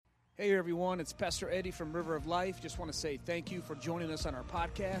Hey everyone, it's Pastor Eddie from River of Life. Just want to say thank you for joining us on our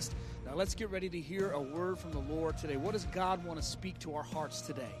podcast. Now let's get ready to hear a word from the Lord today. What does God want to speak to our hearts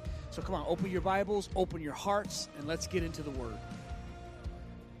today? So come on, open your Bibles, open your hearts, and let's get into the word.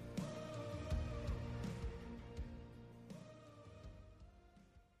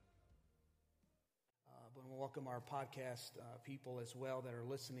 But we'll welcome our podcast people as well that are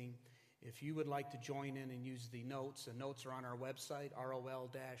listening. If you would like to join in and use the notes are on our website, rol-ag.com.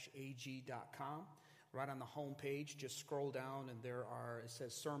 Right on the home page, just scroll down and it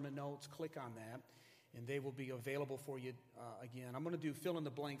says sermon notes. Click on that, and they will be available for you again. I'm going to do fill in the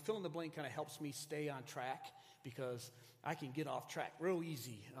blank. Fill in the blank kind of helps me stay on track because I can get off track real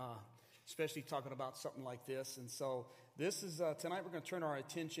easy, especially talking about something like this. And so this is, tonight we're going to turn our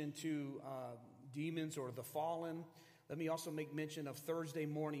attention to demons or the fallen. Let me also make mention of Thursday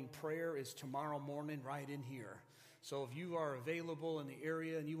morning prayer is tomorrow morning right in here. So if you are available in the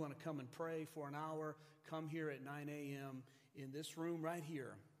area and you want to come and pray for an hour, come here at 9 a.m. in this room right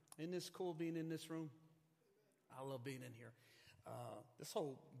here. Isn't this cool being in this room? I love being in here. This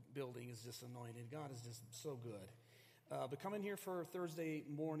whole building is just anointed. God is just so good. But come in here for Thursday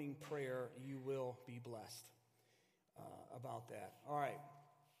morning prayer. You will be blessed about that. All right.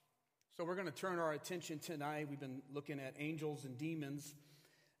 So we're going to turn our attention tonight. We've been looking at angels and demons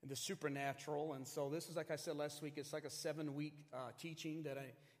and the supernatural. And so this is, like I said last week, it's like a 7-week teaching that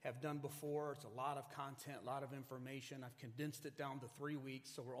I have done before. It's a lot of content, a lot of information. I've condensed it down to 3 weeks.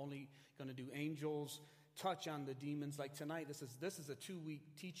 So we're only going to do angels, touch on the demons. Like tonight, this is a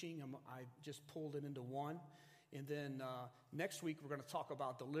 2-week teaching. I just pulled it into one. And then next week, we're going to talk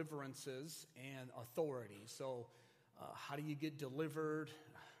about deliverances and authority. So how do you get delivered?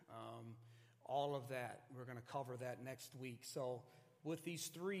 All of that, we're going to cover that next week. So with these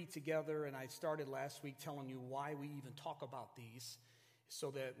three together, and I started last week telling you why we even talk about these,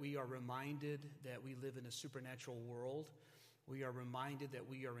 so that we are reminded that we live in a supernatural world. We are reminded that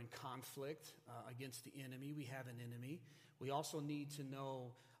we are in conflict against the enemy. We have an enemy. We also need to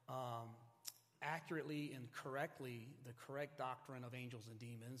know accurately and correctly the correct doctrine of angels and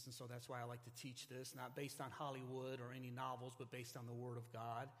demons. And so that's why I like to teach this, not based on Hollywood or any novels, but based on the Word of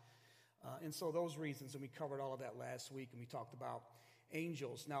God. And so those reasons, and we covered all of that last week, and we talked about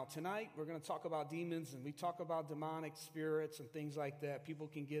angels. Now, tonight, we're going to talk about demons, and we talk about demonic spirits and things like that. People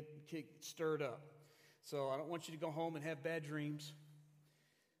can get stirred up. So I don't want you to go home and have bad dreams.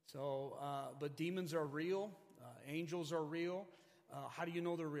 So, but demons are real. Angels are real. How do you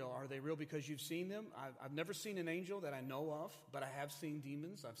know they're real? Are they real because you've seen them? I've never seen an angel that I know of, but I have seen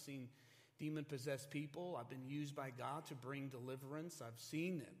demons. I've seen demon-possessed people. I've been used by God to bring deliverance. I've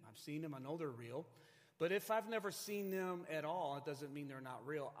seen them. I know they're real. But if I've never seen them at all, it doesn't mean they're not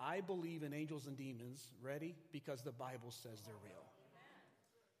real. I believe in angels and demons, ready? Because the Bible says they're real.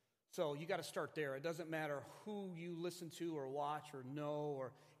 So you got to start there. It doesn't matter who you listen to or watch or know.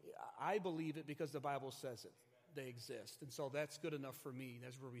 I believe it because the Bible says it. They exist. And so that's good enough for me.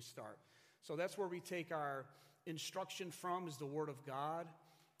 That's where we start. So that's where we take our instruction from, is the Word of God.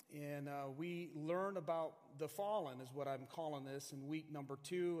 And we learn about the fallen, is what I'm calling this, in week number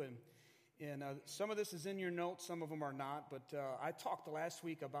 2. And some of this is in your notes, some of them are not. But I talked last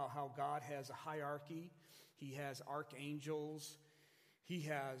week about how God has a hierarchy. He has archangels. He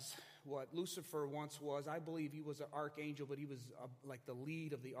has what Lucifer once was. I believe he was an archangel, but he was like the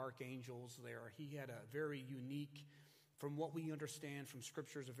lead of the archangels there. He had a very unique, from what we understand from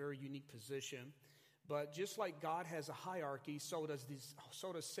Scripture, is a very unique position. But just like God has a hierarchy, so does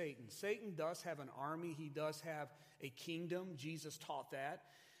Satan. Satan does have an army. He does have a kingdom. Jesus taught that.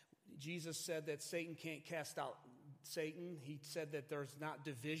 Jesus said that Satan can't cast out Satan. He said that there's not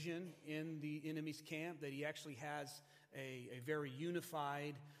division in the enemy's camp, that he actually has a very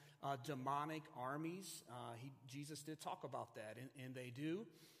unified demonic armies. Jesus did talk about that, and they do.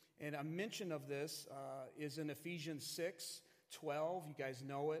 And a mention of this is in Ephesians 6:12. You guys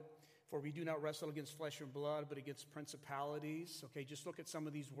know it. For we do not wrestle against flesh and blood, but against principalities. Okay, just look at some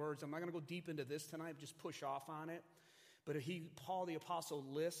of these words. I'm not going to go deep into this tonight, just push off on it. But Paul the Apostle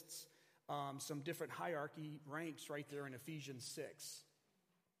lists some different hierarchy ranks right there in Ephesians 6.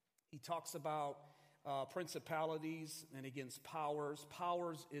 He talks about principalities and against powers.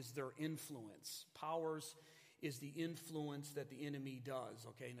 Powers is their influence. Powers is the influence that the enemy does,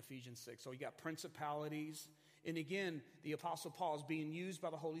 okay, in Ephesians 6. So you got principalities. And again, the Apostle Paul is being used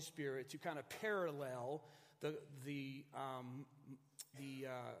by the Holy Spirit to kind of parallel the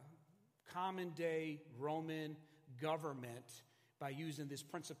common day Roman government by using these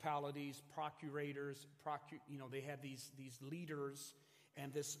principalities, procurators, they had these leaders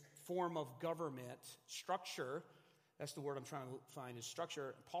and this form of government structure That's the word I'm trying to find, is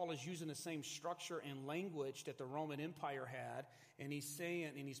structure. Paul is using the same structure and language that the Roman Empire had, and he's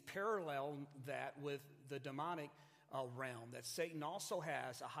saying, and he's paralleling that with the demonic realm, that Satan also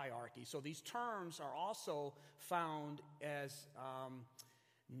has a hierarchy. So these terms are also found as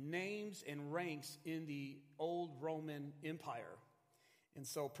names and ranks in the old Roman Empire. And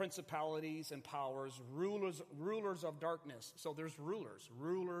so principalities and powers, rulers of darkness. So there's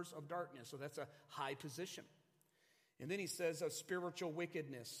rulers of darkness. So that's a high position. And then he says of spiritual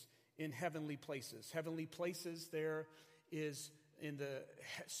wickedness in heavenly places. Heavenly places, there is in the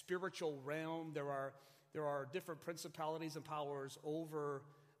spiritual realm, there are different principalities and powers over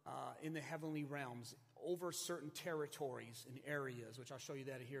in the heavenly realms, over certain territories and areas, which I'll show you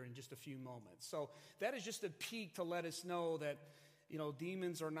that here in just a few moments. So that is just a peek to let us know that,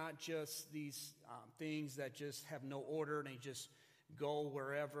 demons are not just these things that just have no order and they just go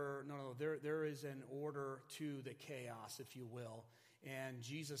wherever. No, there is an order to the chaos, if you will. And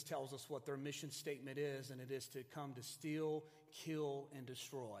Jesus tells us what their mission statement is, and it is to come to steal, kill, and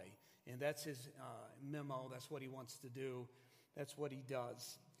destroy. And that's his memo. That's what he wants to do. That's what he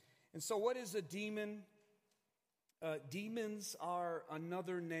does. And so what is a demon? Demons are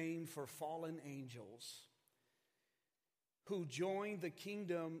another name for fallen angels who joined the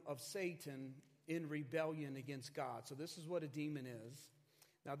kingdom of Satan in rebellion against God. So this is what a demon is.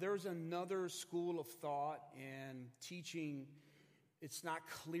 Now there's another school of thought and teaching. It's not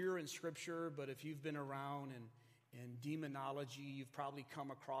clear in Scripture, but if you've been around in demonology, you've probably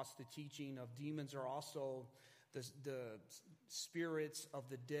come across the teaching of demons are also the spirits of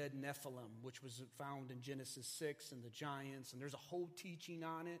the dead Nephilim, which was found in Genesis 6 and the giants, and there's a whole teaching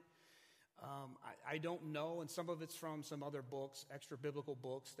on it. I don't know, and some of it's from some other books, extra biblical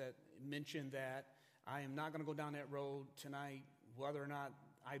books that mention that. I am not going to go down that road tonight, whether or not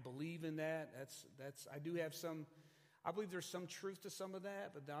I believe in that. I do have some. I believe there's some truth to some of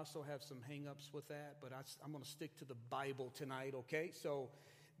that, but I also have some hang-ups with that. But I'm going to stick to the Bible tonight, okay? So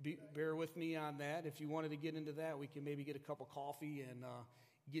bear with me on that. If you wanted to get into that, we can maybe get a cup of coffee and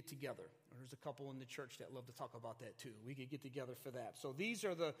get together. There's a couple in the church that love to talk about that too. We could get together for that. So these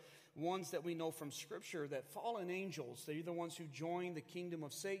are the ones that we know from Scripture, that fallen angels, they're the ones who join the kingdom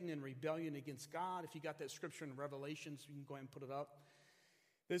of Satan in rebellion against God. If you got that Scripture in Revelations, you can go ahead and put it up.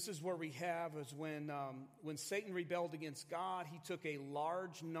 This is where we have is when Satan rebelled against God, he took a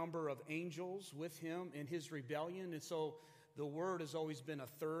large number of angels with him in his rebellion. And so the word has always been a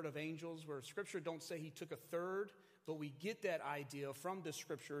third of angels, where Scripture don't say he took a third, but we get that idea from the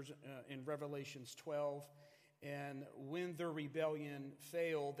Scriptures in Revelations 12. And when their rebellion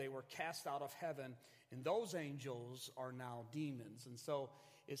failed, they were cast out of heaven, and those angels are now demons. And so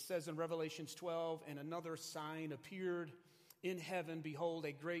it says in Revelations 12, and another sign appeared in heaven, behold,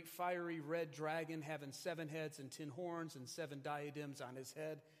 a great fiery red dragon having 7 heads and 10 horns and 7 diadems on his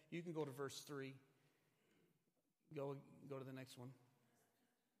head. You can go to verse 3. Go to the next one.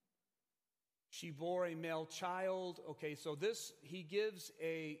 She bore a male child. Okay, so this, he gives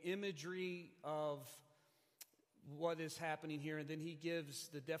a imagery of what is happening here, and then he gives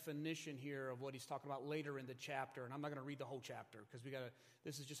the definition here of what he's talking about later in the chapter. And I'm not going to read the whole chapter because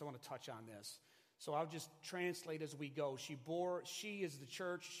I want to touch on this. So I'll just translate as we go. She is the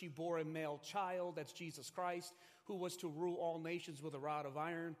church. She bore a male child, that's Jesus Christ, who was to rule all nations with a rod of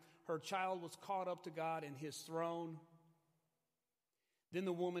iron. Her child was caught up to God and his throne. Then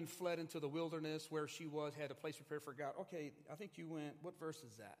the woman fled into the wilderness where she had a place prepared for God. Okay, I think you went, what verse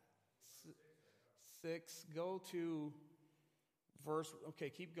is that? 6. Go to verse, okay,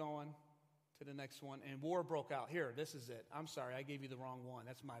 keep going to the next one. And war broke out. Here, this is it. I'm sorry, I gave you the wrong one.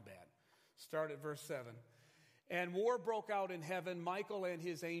 That's my bad. Start at verse 7. And war broke out in heaven. Michael and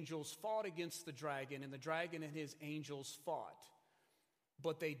his angels fought against the dragon, and the dragon and his angels fought.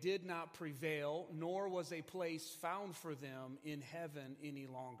 But they did not prevail, nor was a place found for them in heaven any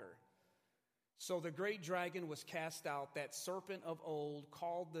longer. So the great dragon was cast out, that serpent of old,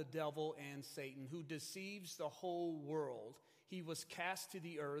 called the devil and Satan, who deceives the whole world. He was cast to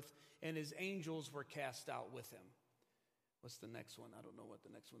the earth, and his angels were cast out with him. What's the next one? I don't know what the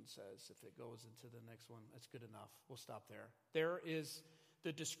next one says. If it goes into the next one, that's good enough. We'll stop there. There is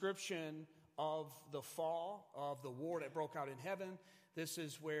the description of the fall, of the war that broke out in heaven. This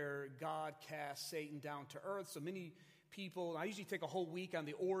is where God cast Satan down to earth. So many people, I usually take a whole week on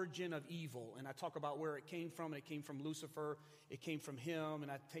the origin of evil, and I talk about where it came from, and it came from Lucifer, it came from him,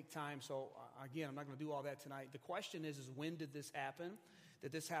 and I take time. So again, I'm not going to do all that tonight. The question is when did this happen?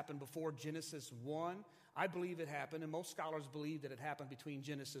 Did this happen before Genesis 1? I believe it happened, and most scholars believe that it happened between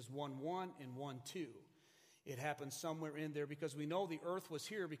Genesis 1:1 and 1:2. It happened somewhere in there because we know the earth was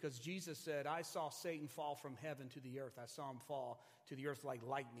here because Jesus said, I saw Satan fall from heaven to the earth. I saw him fall to the earth like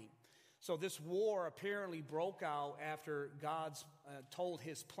lightning. So this war apparently broke out after God's told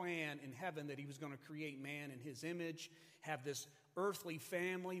his plan in heaven that he was going to create man in his image, have this earthly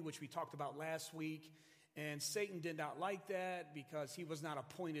family, which we talked about last week. And Satan did not like that because he was not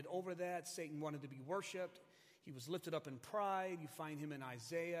appointed over that. Satan wanted to be worshiped. He was lifted up in pride. You find him in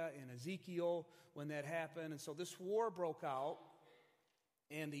Isaiah and Ezekiel when that happened. And so this war broke out,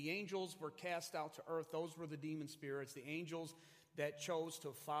 and the angels were cast out to earth. Those were the demon spirits, the angels that chose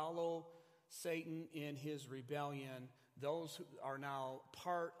to follow Satan in his rebellion. Those who are now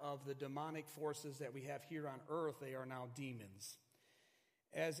part of the demonic forces that we have here on earth. They are now demons.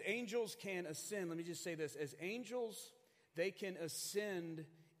 As angels can ascend, let me just say this. As angels, they can ascend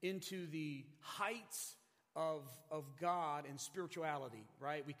into the heights of God and spirituality,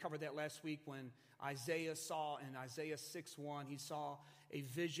 right? We covered that last week when Isaiah saw in Isaiah 6:1, he saw a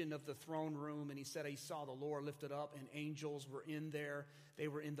vision of the throne room, and he said he saw the Lord lifted up, and angels were in there. They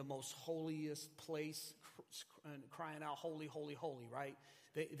were in the most holiest place, crying out, holy, holy, holy, right?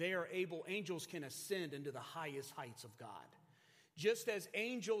 They are able, angels can ascend into the highest heights of God. Just as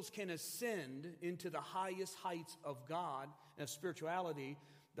angels can ascend into the highest heights of God and of spirituality,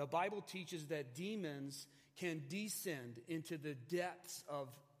 the Bible teaches that demons can descend into the depths of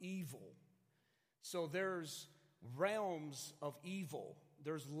evil. So there's realms of evil.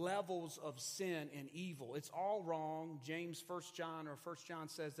 There's levels of sin and evil. It's all wrong. James 1 John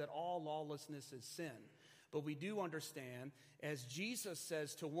says that all lawlessness is sin. But we do understand, as Jesus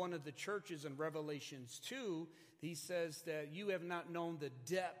says to one of the churches in Revelations 2, he says that you have not known the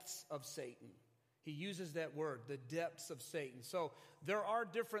depths of Satan. He uses that word, the depths of Satan. So there are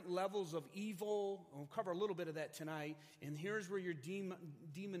different levels of evil. We'll cover a little bit of that tonight. And here's where your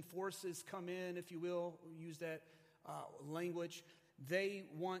demon forces come in, if you will. Use that language. They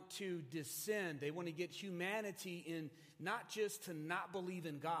want to descend. They want to get humanity in, not just to not believe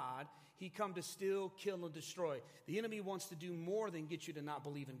in God. He come to steal, kill, and destroy. The enemy wants to do more than get you to not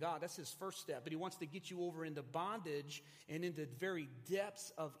believe in God. That's his first step. But he wants to get you over into bondage and into the very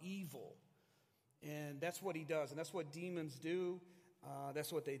depths of evil. And that's what he does. And that's what demons do.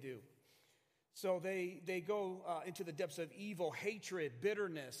 That's what they do. So they go into the depths of evil, hatred,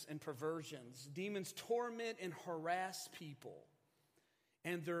 bitterness, and perversions. Demons torment and harass people.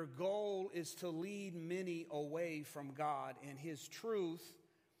 And their goal is to lead many away from God and his truth.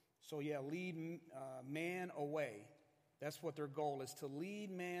 So lead man away. That's what their goal is, to lead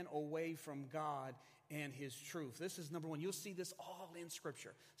man away from God and his truth. This is number one. You'll see this all in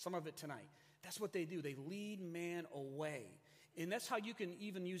Scripture, some of it tonight. That's what they do. They lead man away. And that's how you can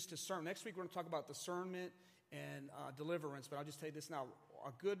even use discernment. Next week we're going to talk about discernment and deliverance, but I'll just tell you this now.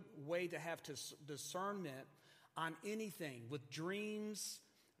 A good way to have discernment on anything, with dreams,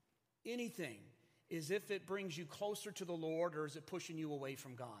 anything, is if it brings you closer to the Lord or is it pushing you away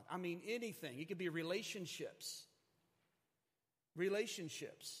from God. I mean, anything. It could be relationships.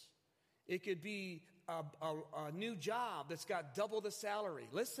 It could be a new job that's got double the salary.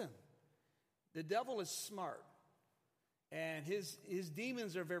 Listen, the devil is smart, and his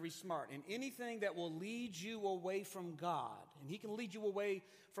demons are very smart. And anything that will lead you away from God, and he can lead you away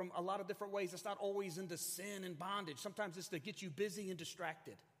from a lot of different ways. It's not always into sin and bondage. Sometimes it's to get you busy and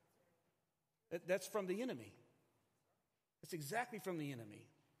distracted. That's from the enemy. That's exactly from the enemy.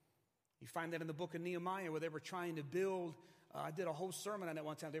 You find that in the book of Nehemiah, where they were trying to build. I did a whole sermon on that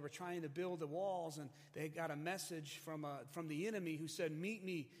one time. They were trying to build the walls, and they got a message from the enemy who said, meet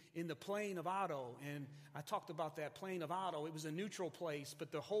me in the plain of Otto. And I talked about that plain of Otto. It was a neutral place,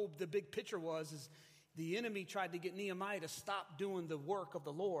 but the big picture is the enemy tried to get Nehemiah to stop doing the work of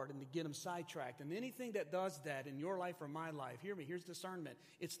the Lord and to get him sidetracked. And anything that does that in your life or my life, hear me, here's discernment.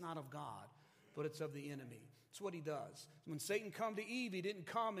 It's not of God, but it's of the enemy. It's what he does. When Satan come to Eve, he didn't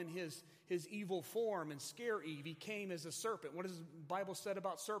come in his evil form and scare Eve. He came as a serpent. What does the Bible said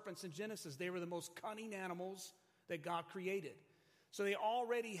about serpents in Genesis? They were the most cunning animals that God created. So they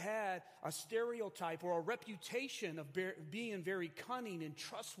already had a stereotype or a reputation of being very cunning and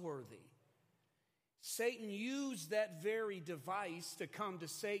trustworthy. Satan used that very device to come to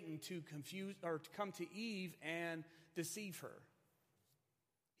Satan to confuse, or to come to Eve and deceive her.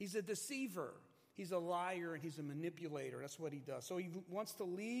 He's a deceiver. He's a liar and he's a manipulator. That's what he does. So he wants to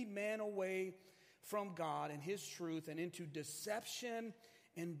lead man away from God and his truth and into deception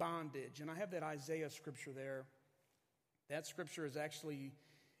and bondage. And I have that Isaiah scripture there. That scripture is actually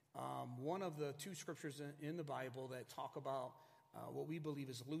one of the two scriptures in the Bible that talk about what we believe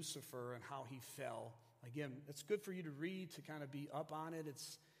is Lucifer and how he fell. Again, it's good for you to read, to kind of be up on it.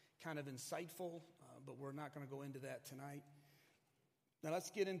 It's kind of insightful. but we're not going to go into that tonight. Now let's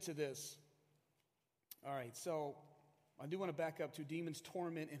get into this. All right, so I do want to back up to demons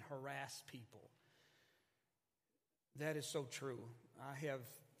torment and harass people. That is so true. I have,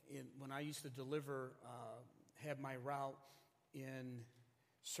 when I used to deliver, have my route in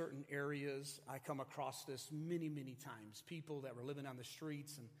certain areas, I come across this many, many times. People that were living on the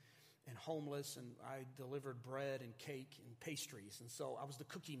streets and homeless, and I delivered bread and cake and pastries. And so I was the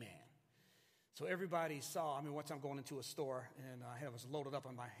cookie man. So everybody saw, once I'm going into a store, and I was loaded up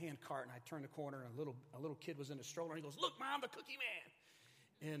on my hand cart, and I turned the corner, and a little kid was in a stroller, and he goes, "Look, Mom, the cookie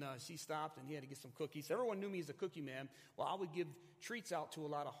man." And she stopped, and he had to get some cookies. Everyone knew me as a cookie man. Well, I would give treats out to a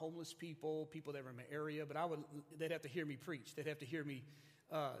lot of homeless people that were in my area, but they'd have to hear me preach. They'd have to hear me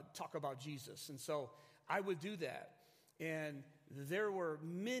talk about Jesus. And so I would do that. And there were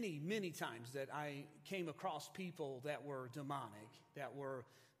many, many times that I came across people that were demonic, that were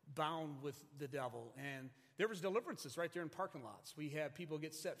bound with the devil. And there was deliverances right there in parking lots. We had people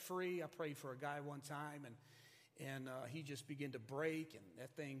get set free. I prayed for a guy one time, and he just began to break, and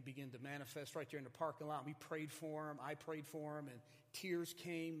that thing began to manifest right there in the parking lot. We prayed for him. I prayed for him, and tears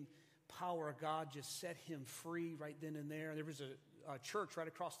came. Power of God just set him free right then and there. There was a church right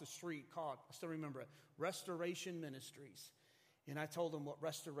across the street called, I still remember it, Restoration Ministries. And I told him what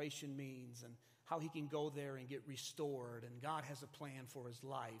restoration means and how he can go there and get restored. And God has a plan for his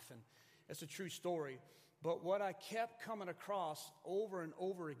life. And it's a true story. But what I kept coming across over and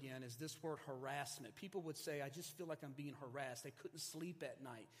over again is this word harassment. People would say, "I just feel like I'm being harassed." They couldn't sleep at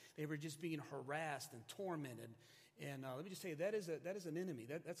night. They were just being harassed and tormented. And let me just tell you, that is an enemy.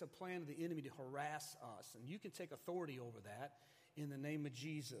 That's a plan of the enemy to harass us. And you can take authority over that in the name of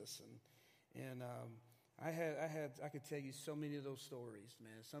Jesus. And I could tell you so many of those stories,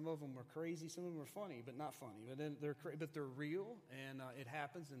 man. Some of them were crazy, some of them were funny, but not funny. But then they're real, and it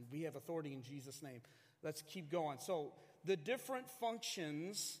happens, and we have authority in Jesus' name. Let's keep going. So the different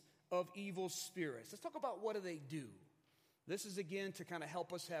functions of evil spirits. Let's talk about what do they do. This is, again, to kind of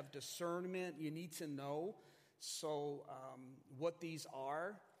help us have discernment. You need to know what these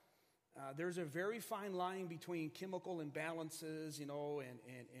are. There's a very fine line between chemical imbalances,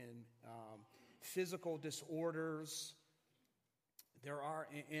 and physical disorders. There are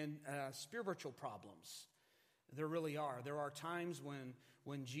and spiritual problems. There really are. There are times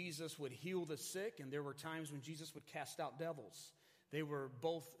when Jesus would heal the sick, and there were times when Jesus would cast out devils. They were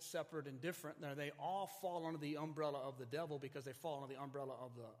both separate and different. Now, they all fall under the umbrella of the devil because they fall under the umbrella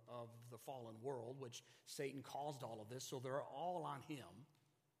of the fallen world, which Satan caused all of this. So they're all on him.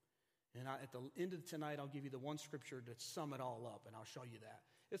 And at the end of tonight, I'll give you the one scripture to sum it all up, and I'll show you that.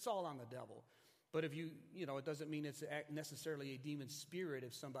 It's all on the devil. But if it doesn't mean it's necessarily a demon spirit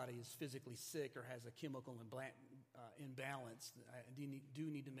if somebody is physically sick or has a chemical imbalance. I do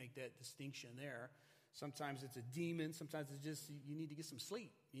need to make that distinction there. Sometimes it's a demon. Sometimes it's just you need to get some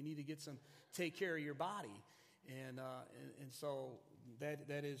sleep. You need to take care of your body. And so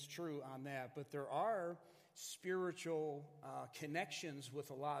that is true on that. But there are spiritual connections with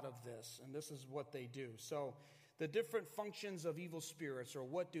a lot of this, and this is what they do. So the different functions of evil spirits, or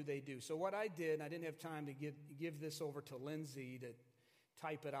what do they do? So what I did, and I didn't have time to give this over to Lindsay to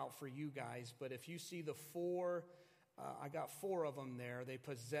type it out for you guys, but if you see the four, I got four of them there. They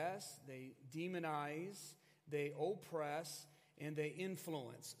possess, they demonize, they oppress, and they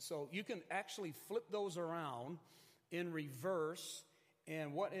influence. So you can actually flip those around in reverse,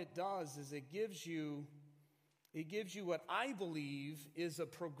 and what it does is it gives you what I believe is a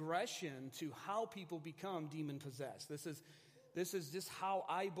progression to how people become demon-possessed. This is just how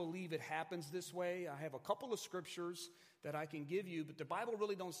I believe it happens this way. I have a couple of scriptures that I can give you, but the Bible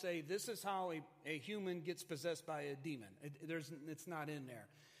really don't say this is how a human gets possessed by a demon. It's not in there.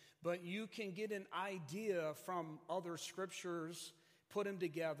 But you can get an idea from other scriptures, put them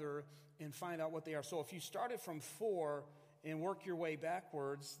together, and find out what they are. So if you started from 4 and work your way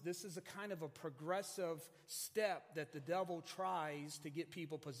backwards, this is a kind of a progressive step that the devil tries to get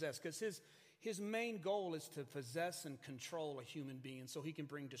people possessed. Because his main goal is to possess and control a human being so he can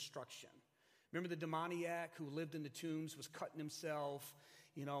bring destruction. Remember the demoniac who lived in the tombs, was cutting himself.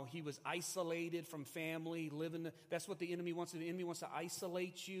 He was isolated from family, that's what the enemy wants to do. The enemy wants to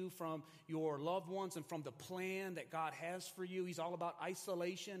isolate you from your loved ones and from the plan that God has for you. He's all about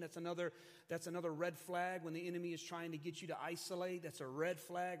isolation. That's another red flag when the enemy is trying to get you to isolate. That's a red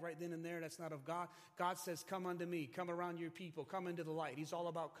flag right then and there. That's not of God. God says, "Come unto me, come around your people, come into the light." He's all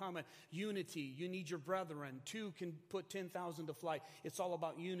about coming. Unity. You need your brethren. 2 can put 10,000 to flight. It's all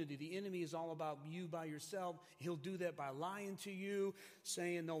about unity. The enemy is all about you by yourself. He'll do that by lying to you,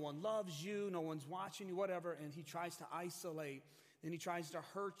 saying no one loves you, no one's watching you, whatever, and he tries to isolate, and he tries to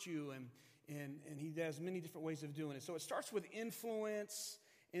hurt you, And he has many different ways of doing it. So it starts with influence,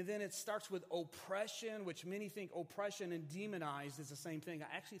 and then it starts with oppression, which many think oppression and demonized is the same thing.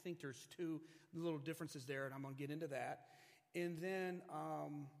 I actually think there's two little differences there, and I'm going to get into that. And then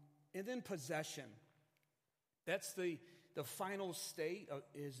possession. That's the final state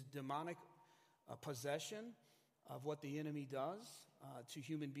is demonic possession of what the enemy does to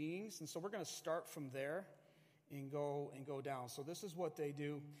human beings. And so we're going to start from there and go down. So this is what they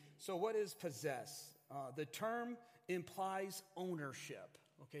do. So what is possess? The term implies ownership.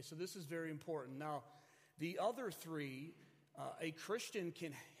 Okay, so this is very important. Now, the other three, a Christian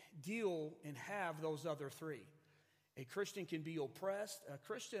can deal and have those other three. A Christian can be oppressed. A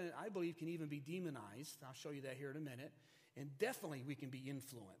Christian, I believe, can even be demonized. I'll show you that here in a minute. And definitely we can be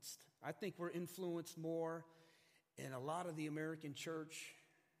influenced. I think we're influenced more in a lot of the American church.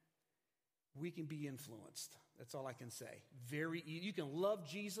 We can be influenced. That's all I can say. You can love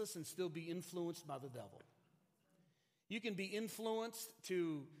Jesus and still be influenced by the devil. You can be influenced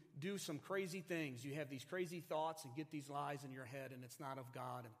to do some crazy things. You have these crazy thoughts and get these lies in your head, and it's not of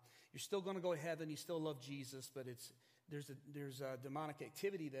God. And you're still going to go to heaven. You still love Jesus, but there's a demonic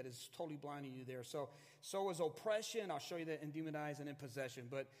activity that is totally blinding you there. So is oppression. I'll show you that in demonize and in possession.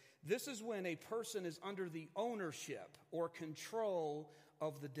 But this is when a person is under the ownership or control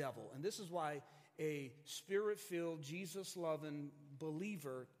of the devil. And this is why a spirit-filled, Jesus-loving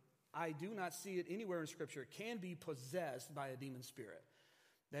believer, I do not see it anywhere in Scripture, can be possessed by a demon spirit.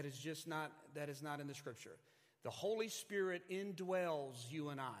 That is not in the Scripture. The Holy Spirit indwells you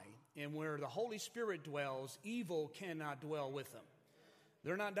and I. And where the Holy Spirit dwells, evil cannot dwell with them.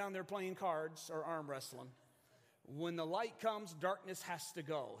 They're not down there playing cards or arm wrestling. When the light comes, darkness has to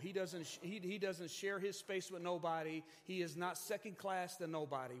go. He doesn't share his space with nobody. He is not second class to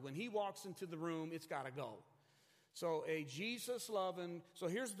nobody. When he walks into the room, it's got to go. So a Jesus-loving, so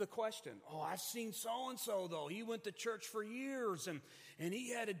here's the question. Oh, I've seen so-and-so, though. He went to church for years, and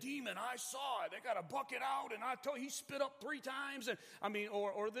he had a demon. I saw it. They got a bucket out, and I told he spit up 3 times. And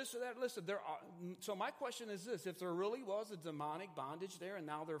or this or that. Listen, so my question is this. If there really was a demonic bondage there, and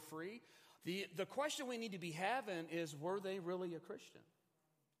now they're free, the question we need to be having is, were they really a Christian?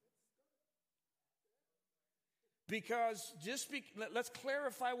 Because let's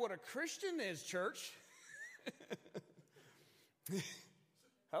clarify what a Christian is, church.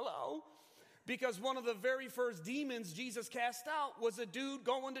 Hello. Because one of the very first demons Jesus cast out was a dude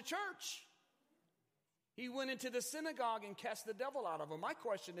going to church. He went into the synagogue and cast the devil out of him. My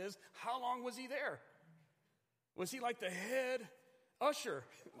question is, how long was he there? Was he like the head usher?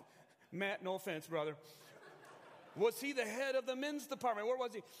 Matt, no offense, brother. Was he the head of the men's department? Where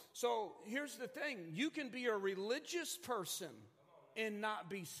was he? So here's the thing. You can be a religious person and not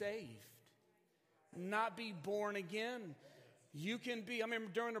be saved. Not be born again. You can be, I remember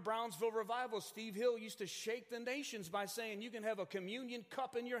during the Brownsville revival, Steve Hill used to shake the nations by saying you can have a communion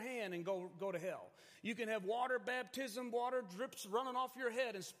cup in your hand and go to hell. You can have water baptism, water drips running off your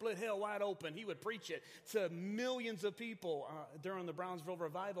head and split hell wide open. He would preach it to millions of people during the Brownsville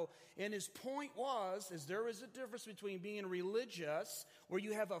revival. And his point is there is a difference between being religious, where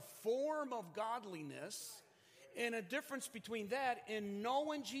you have a form of godliness, and a difference between that and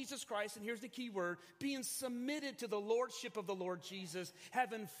knowing Jesus Christ, and here's the key word, being submitted to the lordship of the Lord Jesus,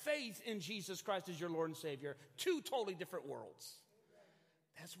 having faith in Jesus Christ as your Lord and Savior. 2 totally different worlds.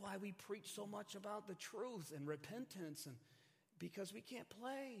 That's why we preach so much about the truth and repentance, and because we can't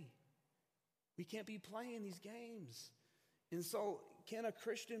play. We can't be playing these games. And so, can a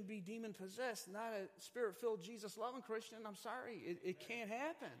Christian be demon-possessed? Not a spirit-filled, Jesus-loving Christian. I'm sorry. It can't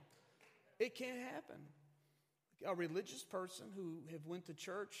happen. It can't happen. A religious person who have went to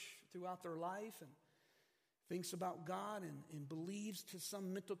church throughout their life and thinks about God and believes to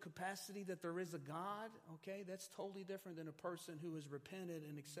some mental capacity that there is a God, okay, that's totally different than a person who has repented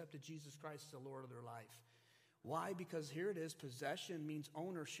and accepted Jesus Christ as the Lord of their life. Why? Because here it is, possession means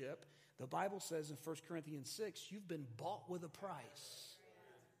ownership. The Bible says in 1 Corinthians 6, you've been bought with a price.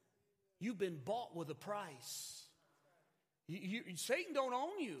 You've been bought with a price. Satan don't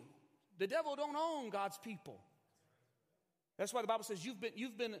own you. The devil don't own God's people. That's why the Bible says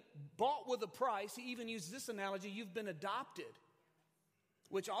you've been bought with a price. He even used this analogy, you've been adopted,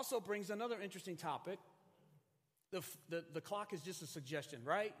 which also brings another interesting topic. The clock is just a suggestion,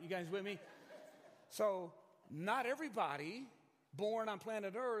 right? You guys with me? So not everybody born on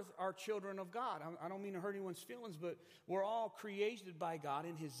planet Earth are children of God. I don't mean to hurt anyone's feelings, but we're all created by God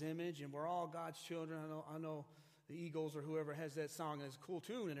in his image, and we're all God's children. I know the Eagles or whoever has that song, and it's a cool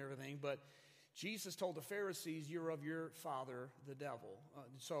tune and everything, but Jesus told the Pharisees, you're of your father, the devil.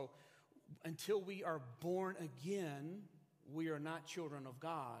 So until we are born again, we are not children of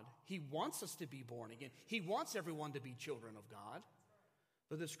God. He wants us to be born again. He wants everyone to be children of God.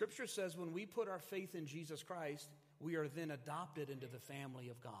 But the scripture says when we put our faith in Jesus Christ, we are then adopted into the family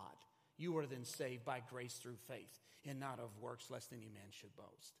of God. You are then saved by grace through faith, and not of works, lest any man should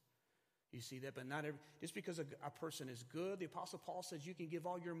boast. You see that? But not every, just because a person is good, the Apostle Paul says you can give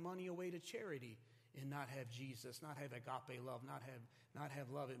all your money away to charity and not have Jesus, not have agape love, not have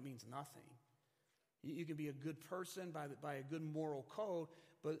love. It means nothing. You can be a good person by a good moral code,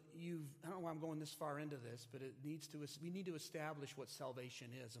 but I don't know why I'm going this far into this, but we need to establish what salvation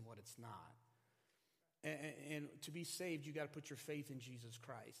is and what it's not. And to be saved, you got to put your faith in Jesus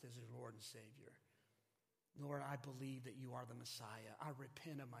Christ as your Lord and Savior. Lord, I believe that you are the Messiah. I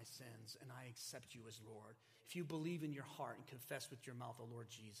repent of my sins, and I accept you as Lord. If you believe in your heart and confess with your mouth the Lord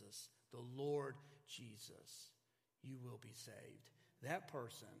Jesus, you will be saved. That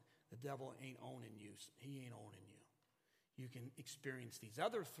person, the devil ain't owning you. He ain't owning you. You can experience these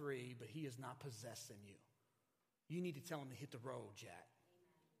other three, but he is not possessing you. You need to tell him to hit the road, Jack.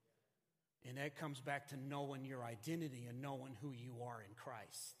 And that comes back to knowing your identity and knowing who you are in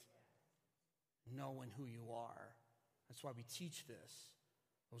Christ. Knowing who you are. That's why we teach this.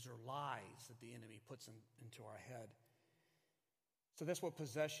 Those are lies that the enemy puts into our head. So that's what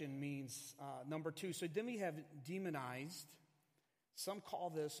possession means. Number two, so then we have demonized. Some call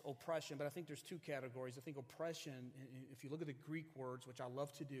this oppression, but I think there's two categories. I think oppression, if you look at the Greek words, which I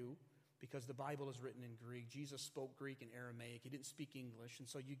love to do, because the Bible is written in Greek. Jesus spoke Greek and Aramaic. He didn't speak English. And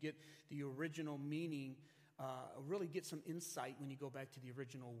so you get the original meaning, really get some insight when you go back to the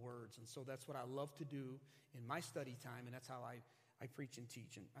original words. And so that's what I love to do in my study time, and that's how I preach and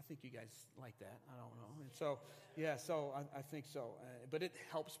teach. And I think you guys like that. I don't know. And so, yeah, so I think so. But it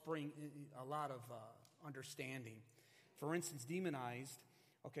helps bring a lot of understanding. For instance, demonized.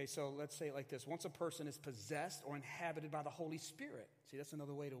 Okay, so let's say it like this. Once a person is possessed or inhabited by the Holy Spirit. See, that's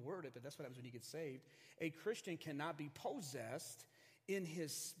another way to word it, but that's what happens when you get saved. A Christian cannot be possessed in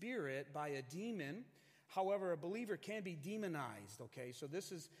his spirit by a demon. However, a believer can be demonized. Okay, so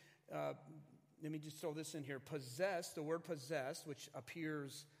this is, let me just throw this in here. Possessed, the word possessed, which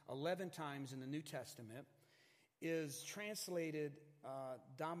appears 11 times in the New Testament, is translated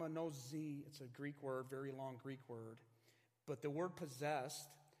daimonosi. It's a Greek word, very long Greek word. But the word possessed,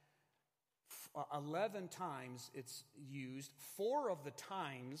 11 times it's used. 4 of the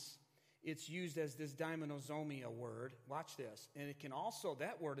times it's used as this daimonosomia word. Watch this. And it can also,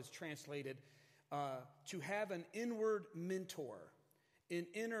 that word is translated to have an inward mentor, an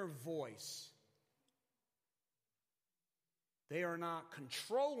inner voice. They are not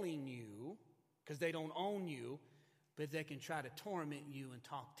controlling you because they don't own you, but they can try to torment you and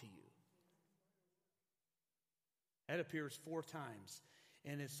talk to you. That appears 4 times.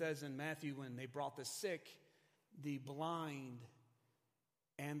 And it says in Matthew, when they brought the sick, the blind,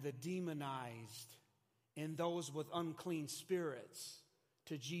 and the demonized, and those with unclean spirits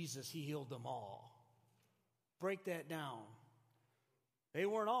to Jesus, he healed them all. Break that down. They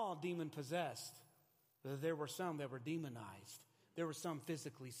weren't all demon-possessed. There were some that were demonized. There were some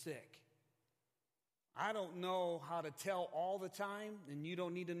physically sick. I don't know how to tell all the time, and you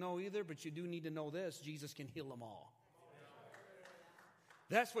don't need to know either, but you do need to know this. Jesus can heal them all.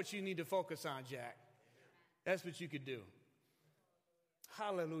 That's what you need to focus on, Jack. That's what you could do.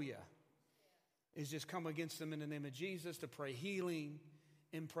 Hallelujah. Is just come against them in the name of Jesus to pray healing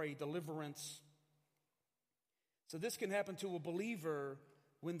and pray deliverance. So this can happen to a believer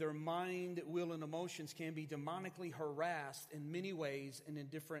when their mind, will, and emotions can be demonically harassed in many ways and in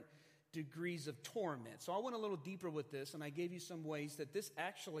different degrees of torment. So I went a little deeper with this, and I gave you some ways that this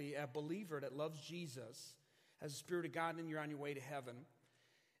actually, a believer that loves Jesus, has the Spirit of God, and you're on your way to heaven,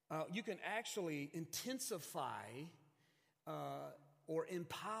 you can actually intensify or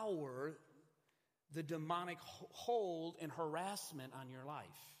empower the demonic hold and harassment on your life.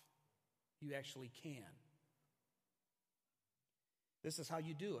 You actually can. This is how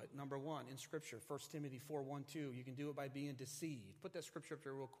you do it. Number 1, in Scripture, 1 Timothy 4:1-2. You can do it by being deceived. Put that scripture up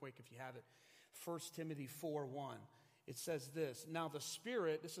there real quick if you have it. 1 Timothy 4:1. It says this. Now the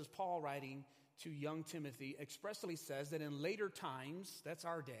Spirit, this is Paul writing to young Timothy, expressly says that in later times, that's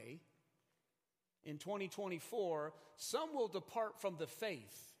our day, in 2024, some will depart from the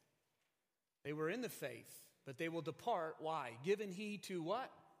faith. They were in the faith, but they will depart. Why? Giving heed to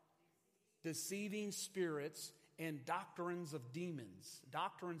what? Deceiving spirits and doctrines of demons.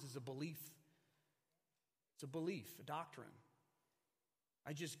 Doctrines is a belief. It's a belief, a doctrine.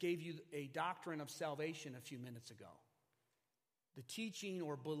 I just gave you a doctrine of salvation a few minutes ago. The teaching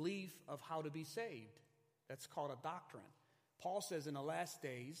or belief of how to be saved. That's called a doctrine. Paul says in the last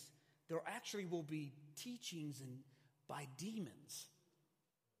days, there actually will be teachings and by demons.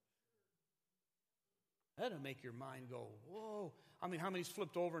 That'll make your mind go, whoa. I mean, how many's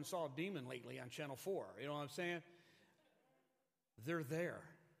flipped over and saw a demon lately on Channel 4? You know what I'm saying? They're there.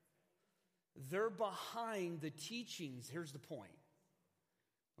 They're behind the teachings. Here's the point.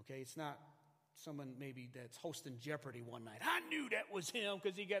 Okay, it's not someone maybe that's hosting Jeopardy one night. I knew that was him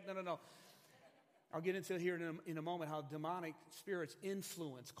because he got, no. I'll get into it here in a moment how demonic spirits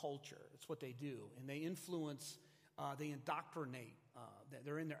influence culture. It's what they do. And they influence, they indoctrinate.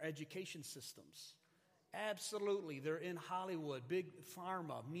 They're in their education systems. Absolutely. They're in Hollywood, big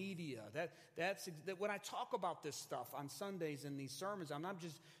pharma, media. That's when I talk about this stuff on Sundays in these sermons, I'm not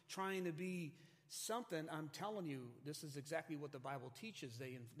just trying to be something. I'm telling you, this is exactly what the Bible teaches.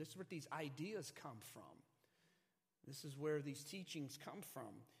 This is where these ideas come from. This is where these teachings come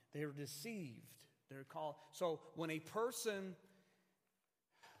from. They're deceived. They're called. So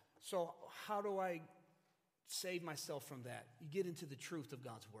how do I save myself from that? You get into the truth of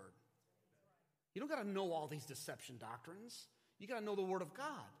God's word. You don't got to know all these deception doctrines. You got to know the Word of God.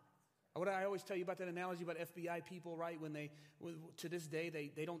 What I always tell you about that analogy about FBI people, right? When to this day,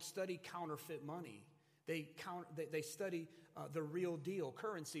 they don't study counterfeit money. They study the real deal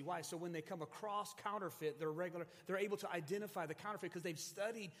currency. Why? So when they come across counterfeit, they're able to identify the counterfeit because they've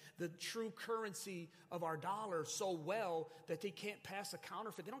studied the true currency of our dollar so well that they can't pass a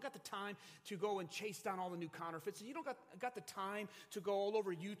counterfeit. They don't got the time to go and chase down all the new counterfeits. And you don't got the time to go all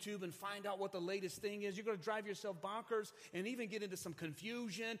over YouTube and find out what the latest thing is. You're going to drive yourself bonkers and even get into some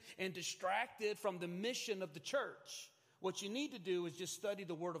confusion and distracted from the mission of the church. What you need to do is just study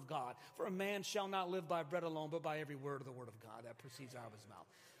the Word of God. For a man shall not live by bread alone, but by every word of the Word of God that proceeds out of his mouth.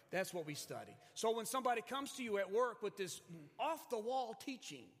 That's what we study. So when somebody comes to you at work with this off-the-wall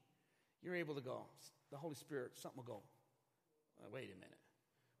teaching, you're able to go, the Holy Spirit, something will go, wait a minute.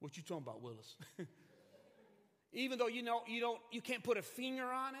 What you talking about, Willis? Even though you can't put a finger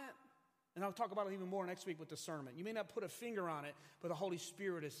on it, and I'll talk about it even more next week with the sermon. You may not put a finger on it, but the Holy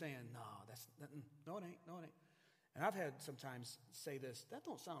Spirit is saying, no, it ain't. And I've had sometimes say this, that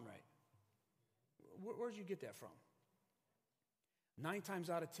don't sound right. Where'd you get that from? 9 times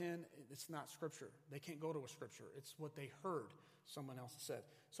out of 10, it's not Scripture. They can't go to a Scripture. It's what they heard someone else said.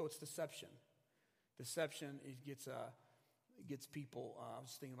 So it's deception. Deception gets people. I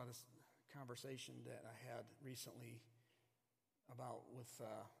was thinking about this conversation that I had recently with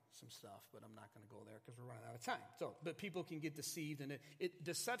some stuff, but I'm not going to go there because we're running out of time. But people can get deceived, and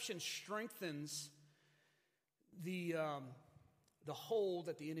deception strengthens the hold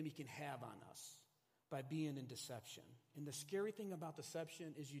that the enemy can have on us by being in deception. And the scary thing about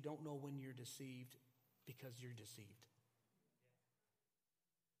deception is you don't know when you're deceived because you're deceived.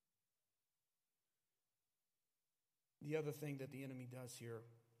 The other thing that the enemy does here,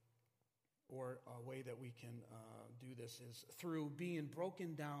 or a way that we can do this, is through being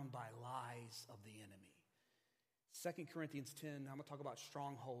broken down by lies of the enemy. 2 Corinthians 10, I'm going to talk about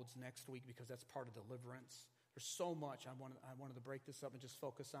strongholds next week because that's part of deliverance. There's so much. I wanted to break this up and just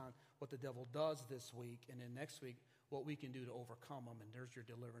focus on what the devil does this week, and then next week what we can do to overcome them, and there's your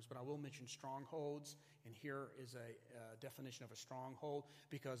deliverance. But I will mention strongholds, and here is a definition of a stronghold,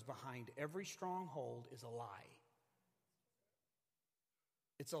 because behind every stronghold is a lie.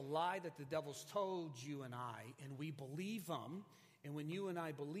 It's a lie that the devil's told you and I, and we believe them, and when you and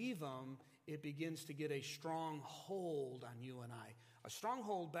I believe them, it begins to get a strong hold on you and I. A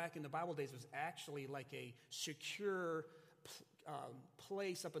stronghold back in the Bible days was actually like a secure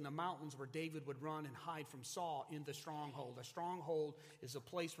place up in the mountains where David would run and hide from Saul in the stronghold. A stronghold is a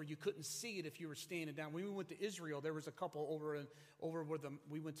place where you couldn't see it if you were standing down. When we went to Israel, there was a couple over where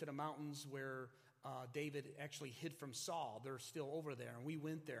we went to the mountains where David actually hid from Saul. They're still over there, and we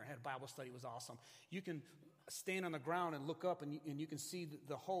went there and had a Bible study. It was awesome. You can stand on the ground and look up, and you can see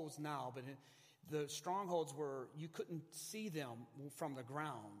the holes now, but the strongholds were, you couldn't see them from the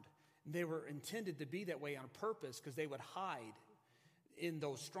ground. They were intended to be that way on purpose because they would hide in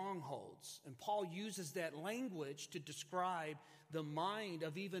those strongholds. And Paul uses that language to describe the mind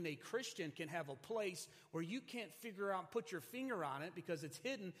of even a Christian can have a place where you can't figure out, put your finger on it because it's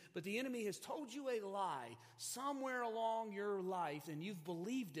hidden, but the enemy has told you a lie somewhere along your life, and you've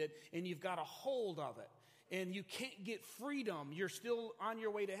believed it, and you've got a hold of it. And you can't get freedom. You're still on your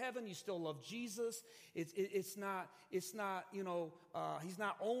way to heaven. You still love Jesus. It's not, he's not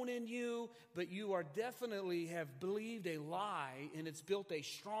owning you, but you are definitely have believed a lie, and it's built a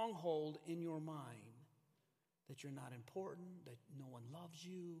stronghold in your mind that you're not important, that no one loves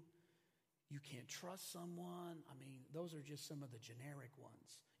you, you can't trust someone. I mean, those are just some of the generic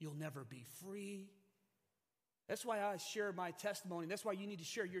ones. You'll never be free. That's why I share my testimony. That's why you need to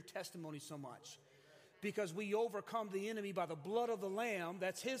share your testimony so much. because we overcome the enemy by the blood of the Lamb,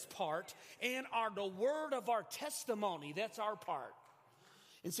 that's his part, and the word of our testimony, that's our part.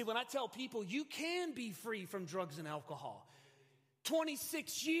 And see, when I tell people you can be free from drugs and alcohol,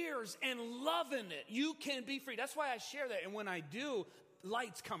 26 years and loving it, you can be free. That's why I share that. And when I do,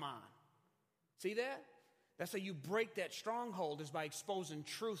 lights come on. See that? That's how you break that stronghold, is by exposing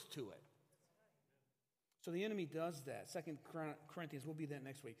truth to it. So the enemy does that. 2 Corinthians, we'll be that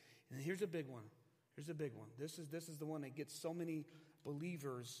next week. And here's a big one. Here's a big one. This is the one that gets so many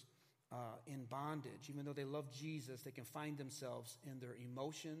believers in bondage. Even though they love Jesus, they can find themselves in their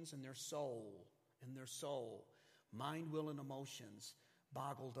emotions and their soul. Mind, will, and emotions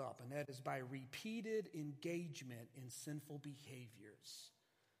boggled up. And that is by repeated engagement in sinful behaviors.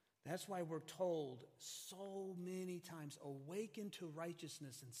 That's why we're told so many times, awaken to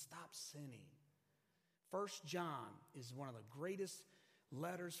righteousness and stop sinning. 1 John is one of the greatest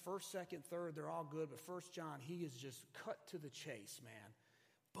letters. 1st, 2nd, 3rd, they're all good. But 1 John, he is just cut to the chase, man.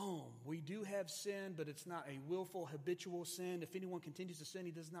 Boom. We do have sin, but it's not a willful, habitual sin. If anyone continues to sin,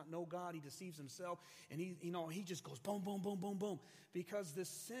 he does not know God. He deceives himself. And he just goes boom, boom, boom, boom, boom. Because this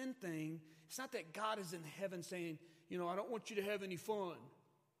sin thing, it's not that God is in heaven saying, I don't want you to have any fun.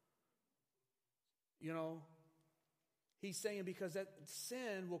 He's saying because that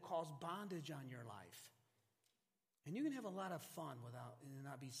sin will cause bondage on your life. And you can have a lot of fun and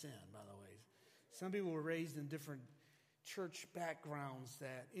not be sin, by the way. Some people were raised in different church backgrounds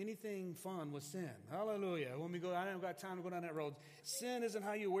that anything fun was sin. Hallelujah. I don't got time to go down that road. Sin isn't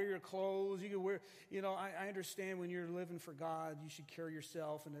how you wear your clothes. You can wear, I understand when you're living for God, you should carry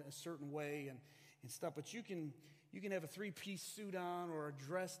yourself in a certain way and stuff. But you can have a 3-piece suit on or a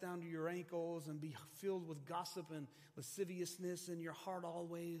dress down to your ankles and be filled with gossip and lasciviousness in your heart all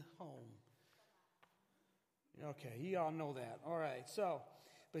the way home. Okay, you all know that. All right,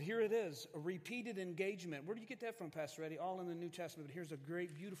 but here it is, a repeated engagement. Where do you get that from, Pastor Eddie? All in the New Testament, but here's a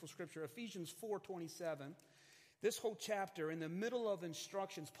great, beautiful scripture. Ephesians 4:27. This whole chapter, in the middle of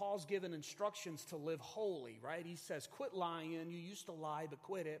instructions, Paul's given instructions to live holy, right? He says, quit lying. You used to lie, but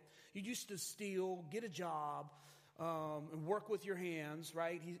quit it. You used to steal, get a job, and work with your hands,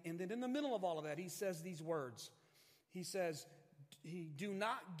 right? And then in the middle of all of that, he says these words. He says, do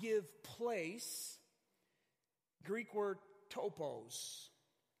not give place, Greek word topos,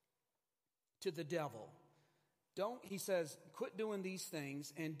 to the devil. He says, quit doing these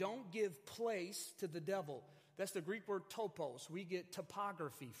things and don't give place to the devil. That's the Greek word topos. We get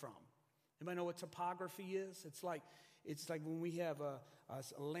topography from. Anybody know what topography is? It's like when we have a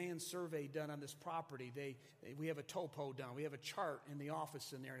land survey done on this property. We have a topo done. We have a chart in the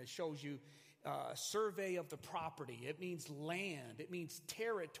office in there, and it shows you a survey of the property. It means land. It means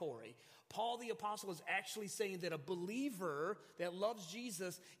territory. Paul the Apostle is actually saying that a believer that loves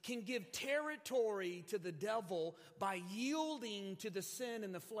Jesus can give territory to the devil by yielding to the sin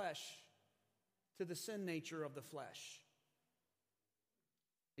in the flesh, to the sin nature of the flesh.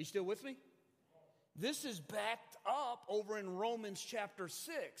 Are you still with me? This is backed up over in Romans chapter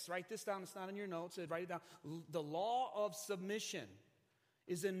 6. Write this down. It's not in your notes. Write it down. The law of submission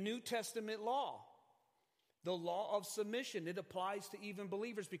is a New Testament law. The law of submission. It applies to even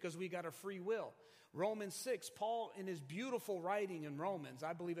believers because we got a free will. Romans 6, Paul in his beautiful writing in Romans,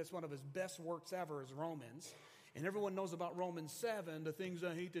 I believe it's one of his best works ever is Romans. And everyone knows about Romans 7, the things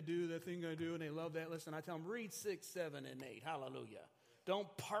I hate to do, the thing I do, and they love that. Listen, I tell them, read 6, 7, and 8. Hallelujah. Don't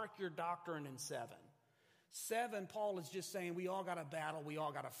park your doctrine in 7. 7, Paul is just saying we all got a battle, we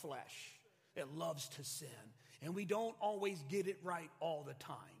all got a flesh that loves to sin. And we don't always get it right all the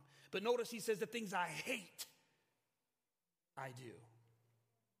time. But notice he says the things I hate, I do.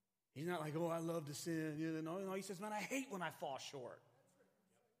 He's not like, I love to sin. No, he says, man, I hate when I fall short.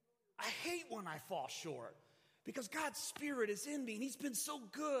 I hate when I fall short. Because God's Spirit is in me, and He's been so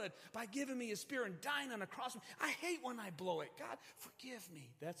good by giving me His Spirit and dying on a cross. I hate when I blow it. God, forgive me.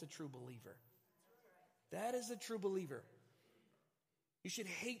 That's a true believer. That is a true believer. You should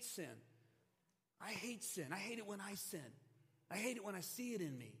hate sin. I hate sin. I hate it when I sin. I hate it when I see it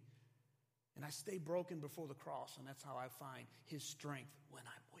in me. And I stay broken before the cross, and that's how I find His strength when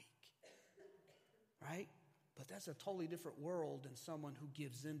I'm weak. Right? But that's a totally different world than someone who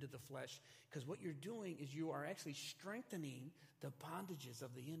gives into the flesh. Because what you're doing is you are actually strengthening the bondages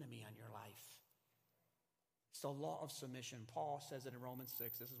of the enemy on your life. It's the law of submission. Paul says it in Romans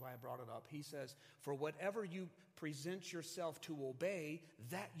 6. This is why I brought it up. He says, for whatever you present yourself to obey,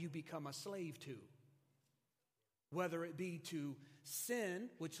 that you become a slave to. Whether it be to sin,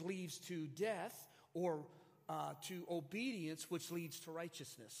 which leads to death, or to obedience, which leads to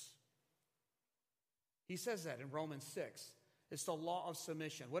righteousness. He says that in Romans 6. It's the law of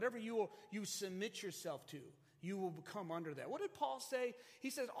submission. Whatever you submit yourself to, you will become under that. What did Paul say? He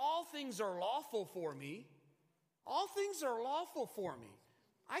says, all things are lawful for me. All things are lawful for me.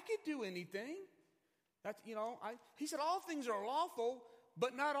 I could do anything. He said, all things are lawful,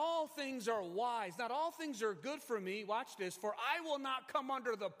 but not all things are wise. Not all things are good for me. Watch this. For I will not come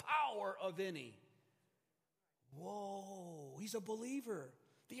under the power of any. Whoa, he's a believer.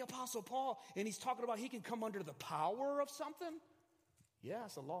 The Apostle Paul, and he's talking about he can come under the power of something. Yeah,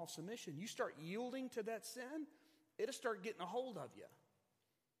 it's a law of submission. You start yielding to that sin, it'll start getting a hold of you.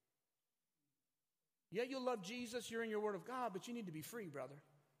 Yeah, you'll love Jesus, you're in your Word of God, but you need to be free, brother.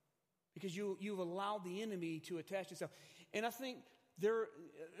 Because you've allowed the enemy to attach itself. And I think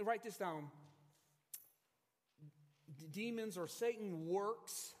write this down. Demons or Satan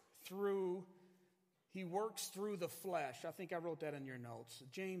works through the flesh. I think I wrote that in your notes.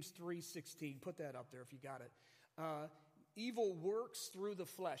 James 3:16. Put that up there if you got it. Evil works through the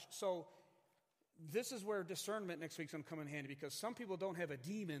flesh. So this is where discernment next week's going to come in handy, because some people don't have a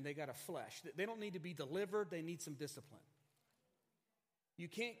demon, they got a flesh. They don't need to be delivered, they need some discipline. You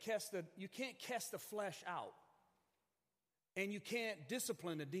can't cast the flesh out. And you can't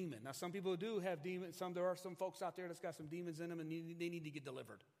discipline a demon. Now, some people do have demons. There are some folks out there that's got some demons in them, and they need to get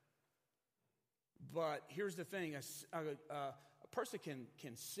delivered. But here's the thing: a person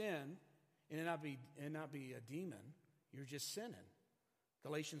can sin and not be a demon. You're just sinning.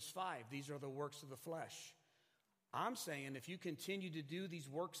 Galatians 5. These are the works of the flesh. I'm saying if you continue to do these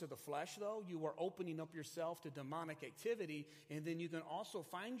works of the flesh, though, you are opening up yourself to demonic activity, and then you can also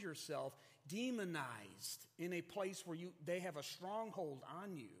find yourself demonized in a place where they have a stronghold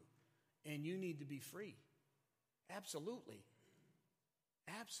on you, and you need to be free. Absolutely.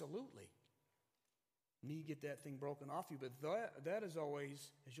 Absolutely. You need to get that thing broken off you. But that is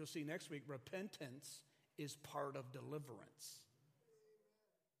always, as you'll see next week, repentance is part of deliverance.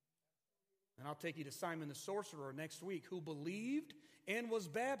 And I'll take you to Simon the sorcerer next week, who believed and was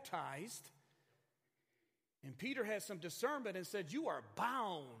baptized. And Peter had some discernment and said, you are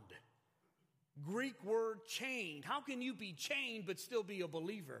bound. Greek word chained. How can you be chained but still be a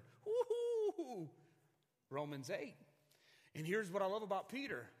believer? Woo-hoo! Romans 8. And here's what I love about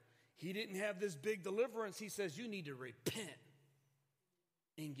Peter. He didn't have this big deliverance. He says, you need to repent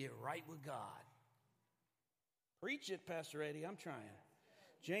and get right with God. Preach it, Pastor Eddie. I'm trying.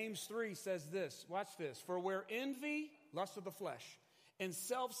 James 3 says this. Watch this. For where envy, lust of the flesh, and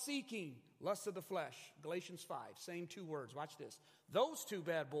self-seeking, lust of the flesh. Galatians 5, same two words. Watch this. Those two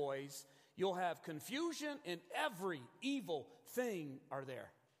bad boys, you'll have confusion, and every evil thing are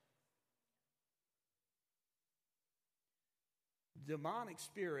there. Demonic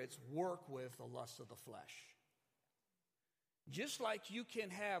spirits work with the lust of the flesh. Just like you can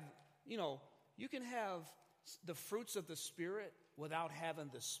have the fruits of the Spirit without having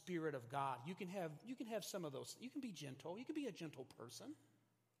the Spirit of God. You can have some of those. You can be gentle. You can be a gentle person.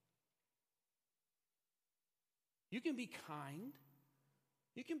 You can be kind.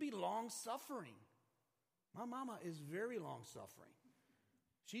 You can be long-suffering. My mama is very long-suffering.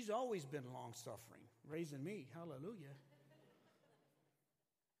 She's always been long-suffering, raising me. Hallelujah.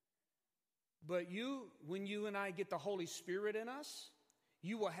 But when you and I get the Holy Spirit in us,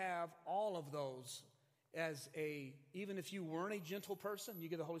 you will have all of those even if you weren't a gentle person, you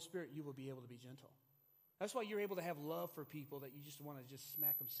get the Holy Spirit, you will be able to be gentle. That's why you're able to have love for people that you just want to just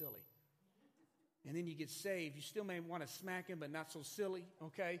smack them silly. And then you get saved. You still may want to smack him, but not so silly,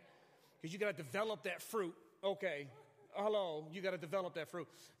 okay? Because you got to develop that fruit, okay? Hello, you got to develop that fruit.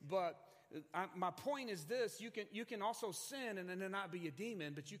 But my point is this: you can also sin and then not be a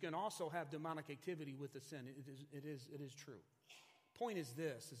demon, but you can also have demonic activity with the sin. It is true. Point is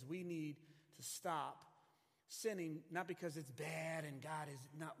this: is we need to stop sinning, not because it's bad and God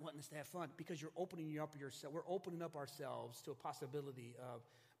is not wanting us to have fun, because you're opening up yourself. We're opening up ourselves to a possibility of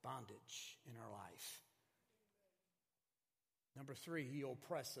bondage in our life. Number 3, he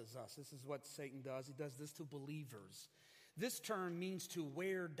oppresses us. This is what Satan does. He does this to believers. This term means to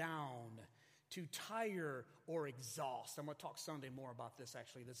wear down, to tire or exhaust. I'm going to talk Sunday more about this,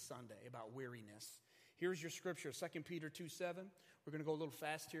 actually, this Sunday, about weariness. Here's your scripture, 2 Peter 2:7. We're going to go a little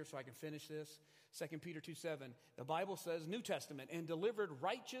fast here so I can finish this. 2 Peter 2:7. The Bible says, New Testament, and delivered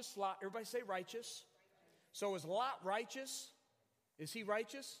righteous Lot. Everybody say righteous. So is Lot righteous? Is he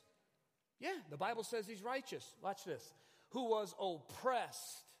righteous? Yeah, the Bible says he's righteous. Watch this. Who was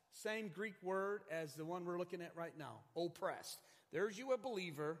oppressed. Same Greek word as the one we're looking at right now. Oppressed. There's you, a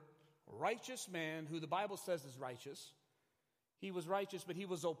believer, righteous man, who the Bible says is righteous. He was righteous, but he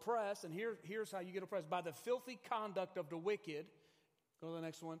was oppressed. And here's how you get oppressed. By the filthy conduct of the wicked. Go to the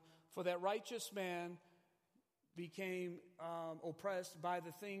next one. For that righteous man became oppressed by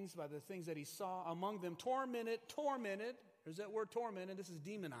the things that he saw. Among them, tormented. There's that word tormented. This is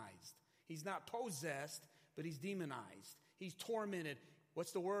demonized. He's not possessed, but he's demonized. He's tormented.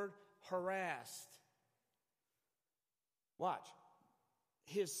 What's the word? Harassed. Watch.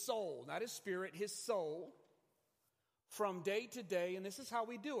 His soul, not his spirit, his soul, from day to day, and this is how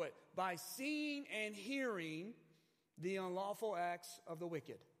we do it, by seeing and hearing the unlawful acts of the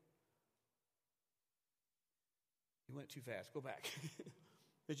wicked. You went too fast. Go back.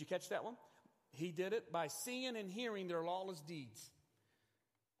 Did you catch that one? He did it by seeing and hearing their lawless deeds.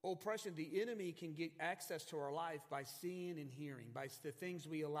 Oppression, the enemy can get access to our life by seeing and hearing, by the things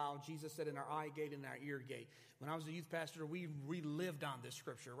we allow. Jesus said in our eye gate and our ear gate. When I was a youth pastor, we lived on this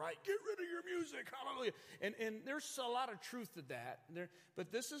scripture, right? Get rid of your music, hallelujah. And there's a lot of truth to that.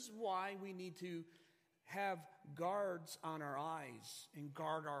 But this is why we need to have guards on our eyes and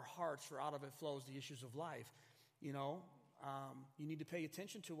guard our hearts, for out of it flows the issues of life. You know, you need to pay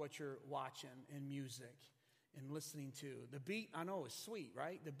attention to what you're watching and music and listening to. The beat, I know, is sweet,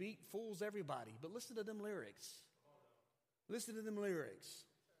 right? The beat fools everybody, but listen to them lyrics. Listen to them lyrics.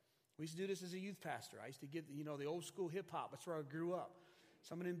 We used to do this as a youth pastor. I used to get, the old school hip-hop. That's where I grew up.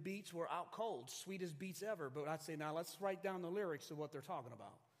 Some of them beats were out cold, sweetest beats ever, but I'd say, now let's write down the lyrics of what they're talking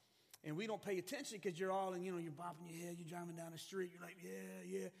about. And we don't pay attention because you're all in, you're bopping your head, you're driving down the street, you're like,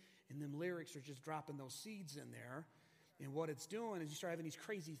 yeah. And them lyrics are just dropping those seeds in there. And what it's doing is you start having these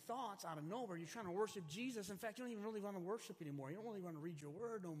crazy thoughts out of nowhere. You're trying to worship Jesus. In fact, you don't even really want to worship anymore. You don't really want to read your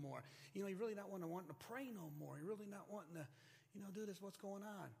word no more. You're really not wanting to pray no more. You're really not wanting to, do this. What's going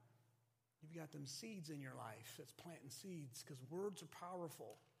on? You've got them seeds in your life that's planting seeds, because words are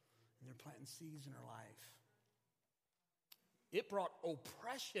powerful, and they're planting seeds in our life. It brought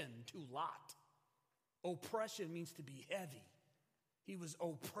oppression to Lot. Oppression means to be heavy. He was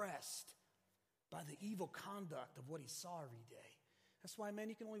oppressed by the evil conduct of what he saw every day. That's why, man,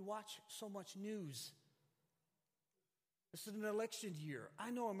 you can only watch so much news. This is an election year.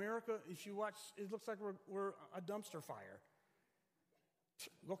 I know America, if you watch, it looks like we're a dumpster fire.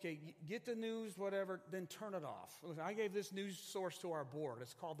 Okay, get the news, whatever, then turn it off. Listen, I gave this news source to our board.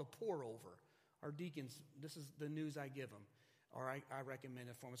 It's called The Pour Over. Our deacons, this is the news I give them, or I recommend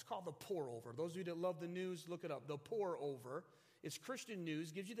it for them. It's called The Pour Over. Those of you that love the news, look it up. The Pour Over. It's Christian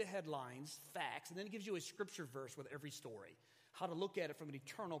news, gives you the headlines, facts, and then it gives you a scripture verse with every story. How to look at it from an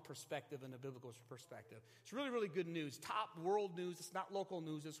eternal perspective and a biblical perspective. It's really, really good news. Top world news. It's not local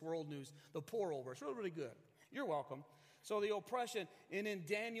news. It's world news. The pour over. It's really, really good. You're welcome. So the oppression, and in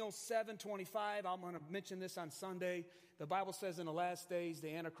Daniel 7:25, I'm going to mention this on Sunday. The Bible says in the last days,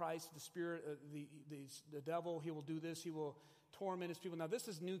 the Antichrist, the spirit, the devil, he will do this. He will torment his people. Now, this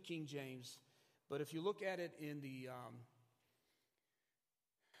is New King James, but if you look at it in the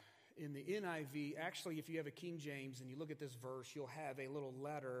NIV, actually, if you have a King James and you look at this verse, you'll have a little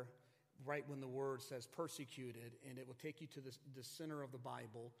letter right when the word says persecuted, and it will take you to the center of the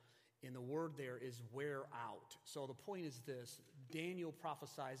Bible, and the word there is wear out. So the point is this: Daniel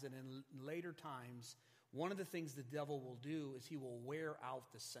prophesies that in later times, one of the things the devil will do is he will wear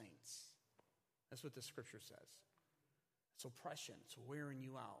out the saints. That's what the scripture says. It's oppression. It's wearing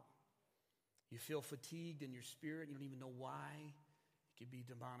you out. You feel fatigued in your spirit. You don't even know why. It could be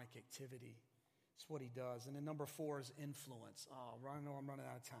demonic activity. That's what he does. And then number 4 is influence. Oh, I know I'm running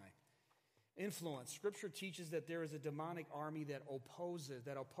out of time. Influence. Scripture teaches that there is a demonic army that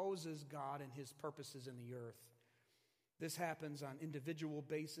opposes God and his purposes in the earth. This happens on individual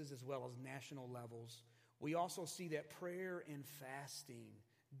basis as well as national levels. We also see that prayer and fasting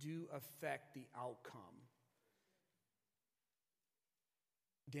do affect the outcome.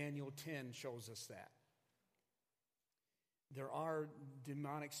 Daniel 10 shows us that. There are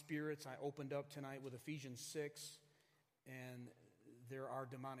demonic spirits. I opened up tonight with Ephesians 6, and there are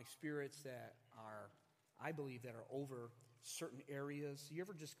demonic spirits that are, I believe, that are over certain areas. You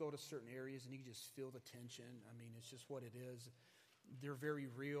ever just go to certain areas and you can just feel the tension? I mean, it's just what it is. They're very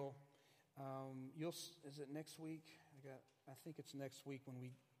real. Is it next week? I think it's next week when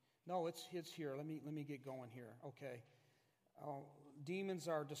we. No, it's here. Let me get going here. Okay. Demons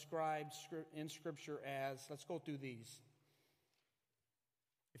are described in Scripture as. Let's go through these.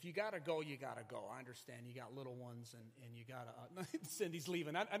 If you got to go, you got to go. I understand you got little ones and you got to. Cindy's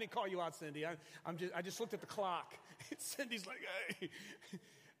leaving. I didn't call you out, Cindy. I just looked at the clock. Cindy's like, hey.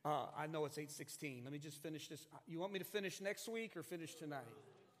 I know it's 8:16. Let me just finish this. You want me to finish next week or finish tonight?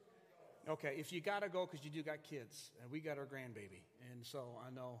 Okay, if you got to go, because you do got kids, and we got our grandbaby. And so I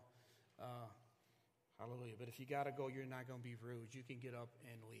know, hallelujah. But if you got to go, you're not going to be rude. You can get up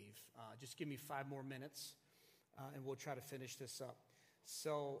and leave. Just give me 5 more minutes, and we'll try to finish this up.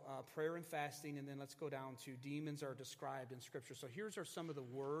 So prayer and fasting, and then let's go down to demons are described in Scripture. So here's are some of the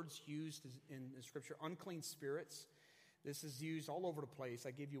words used in Scripture. Unclean spirits. This is used all over the place.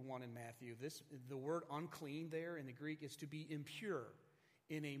 I give you one in Matthew. The word unclean there in the Greek is to be impure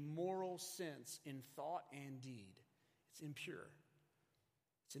in a moral sense in thought and deed. It's impure.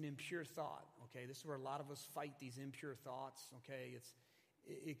 It's an impure thought, okay? This is where a lot of us fight these impure thoughts, okay?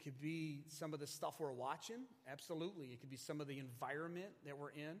 It could be some of the stuff we're watching, absolutely. It could be some of the environment that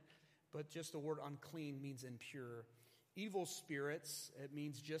we're in, but just the word unclean means impure. Evil spirits, it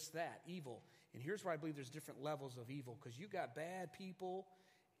means just that, evil. And here's why I believe there's different levels of evil, because you got bad people,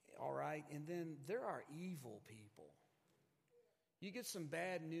 all right, and then there are evil people. You get some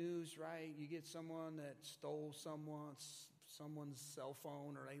bad news, right? You get someone that stole someone's cell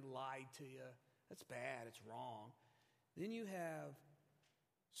phone, or they lied to you. That's bad. It's wrong. Then you have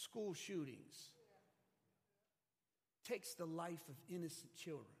school shootings. Takes the life of innocent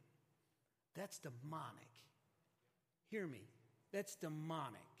children. That's demonic. Hear me. That's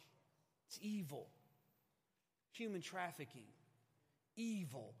demonic. It's evil. Human trafficking.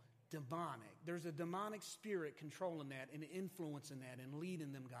 Evil. Demonic. There's a demonic spirit controlling that and influencing that and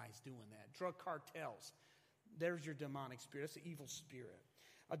leading them guys doing that. Drug cartels. There's your demonic spirit. That's an evil spirit.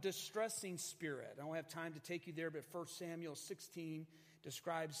 A distressing spirit. I don't have time to take you there, but 1 Samuel 16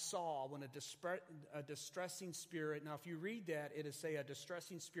 describes Saul when a distressing spirit. Now, if you read that, it is say a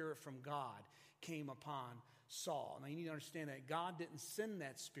distressing spirit from God came upon Saul. Now, you need to understand that God didn't send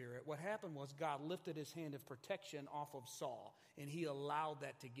that spirit. What happened was God lifted his hand of protection off of Saul, and he allowed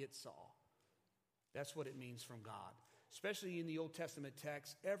that to get Saul. That's what it means from God. Especially in the Old Testament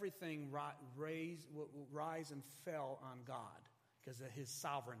text, everything rise and fell on God because of his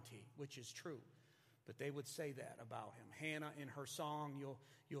sovereignty, which is true. But they would say that about him. Hannah in her song,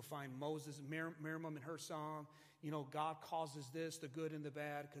 you'll find Moses, Miriam in her song, God causes this, the good and the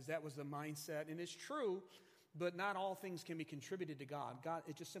bad, because that was the mindset. And it's true, but not all things can be contributed to God.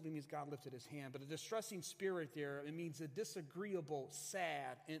 It just simply means God lifted his hand. But a distressing spirit there, it means a disagreeable,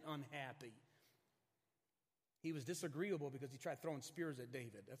 sad, and unhappy. He was disagreeable because he tried throwing spears at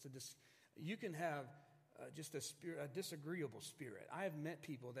David. You can have just a disagreeable spirit. I have met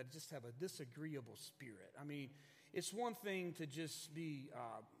people that just have a disagreeable spirit. I mean, it's one thing to just be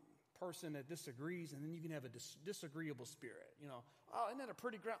a person that disagrees, and then you can have a disagreeable spirit. Oh, isn't that a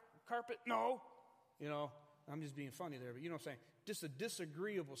pretty carpet? No. I'm just being funny there, but you know what I'm saying? Just a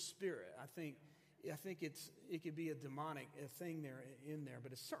disagreeable spirit. I think it could be a demonic thing there in there,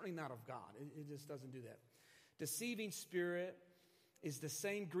 but it's certainly not of God. It just doesn't do that. Deceiving spirit is the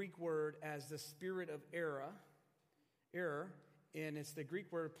same Greek word as the spirit of error, and it's the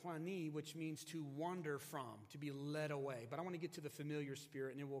Greek word plani, which means to wander from, to be led away. But I want to get to the familiar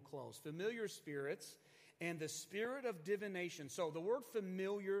spirit, and then we'll close. Familiar spirits and the spirit of divination. So the word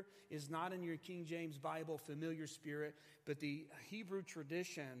familiar is not in your King James Bible, familiar spirit, but the Hebrew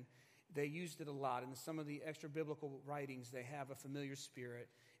tradition, they used it a lot. In some of the extra biblical writings, they have a familiar spirit.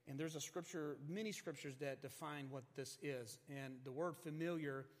 And there's many scriptures that define what this is. And the word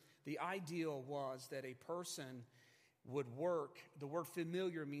familiar, the ideal was that a person would work. The word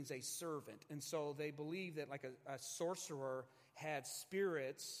familiar means a servant. And so they believe that like a sorcerer had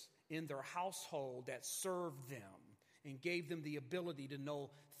spirits in their household that served them and gave them the ability to know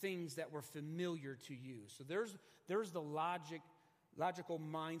things that were familiar to you. So there's the logical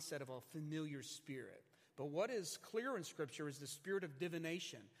mindset of a familiar spirit. But what is clear in Scripture is the spirit of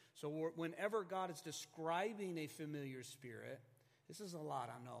divination. So whenever God is describing a familiar spirit, this is a lot,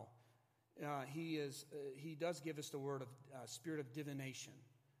 I know. He does give us the word of spirit of divination.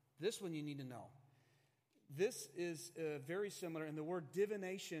 This one you need to know. This is very similar, and the word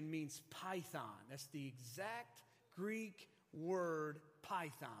divination means python. That's the exact Greek word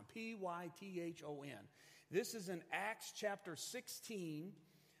python, Python. This is in Acts chapter 16,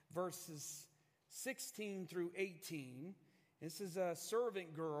 verses 16 through 18. This is a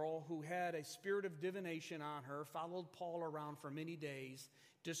servant girl who had a spirit of divination on her, followed Paul around for many days,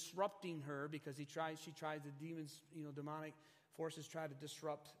 disrupting her because the demons, demonic forces tried to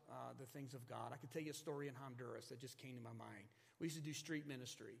disrupt the things of God. I could tell you a story in Honduras that just came to my mind. We used to do street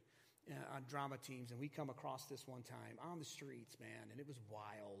ministry on drama teams, and we come across this one time on the streets, man, and it was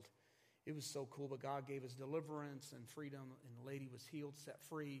wild. It was so cool, but God gave us deliverance and freedom, and the lady was healed, set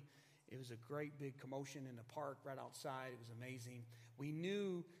free. It was a great big commotion in the park right outside. It was amazing. We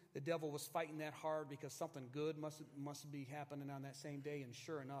knew the devil was fighting that hard because something good must be happening on that same day, and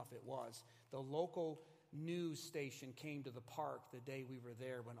sure enough, it was. The local news station came to the park the day we were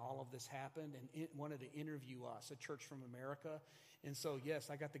there when all of this happened and wanted to interview us, a church from America. And so, yes,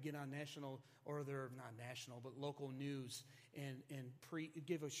 I got to get on local news and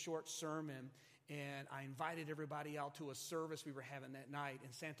give a short sermon. And I invited everybody out to a service we were having that night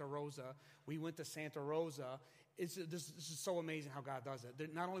in Santa Rosa. We went to Santa Rosa. This is so amazing how God does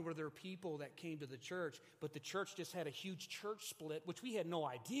it. Not only were there people that came to the church, but the church just had a huge church split, which we had no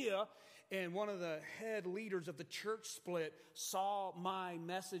idea. And one of the head leaders of the church split saw my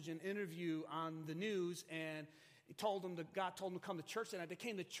message and interview on the news, and God told them to come to church tonight. They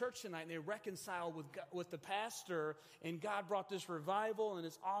came to church tonight, and they reconciled with the pastor, and God brought this revival and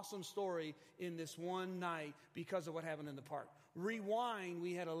this awesome story in this one night because of what happened in the park. Rewind,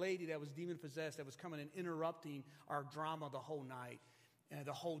 we had a lady that was demon-possessed that was coming and interrupting our drama the whole night,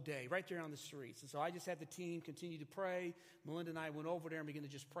 the whole day, right there on the streets. And so I just had the team continue to pray. Melinda and I went over there and began to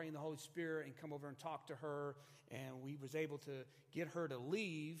just pray in the Holy Spirit and come over and talk to her. And we was able to get her to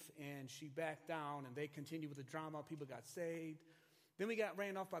leave, and she backed down, and they continued with the drama. People got saved. Then we got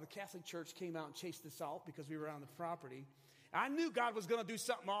ran off by the Catholic Church, came out and chased us out because we were on the property. I knew God was going to do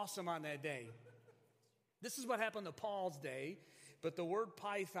something awesome on that day. This is what happened to Paul's day, but the word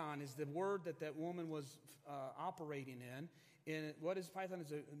python is the word that woman was operating in. And what is python?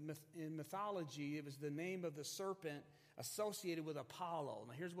 In mythology, it was the name of the serpent associated with Apollo.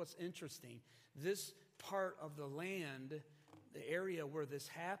 Now, here's what's interesting. This part of the land, the area where this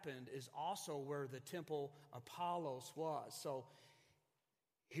happened, is also where the temple Apollos was. So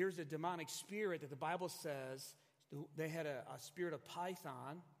here's a demonic spirit that the Bible says they had a spirit of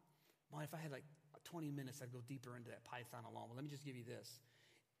python. Well, if I had like 20 minutes, I'd go deeper into that python alone. Well, let me just give you this.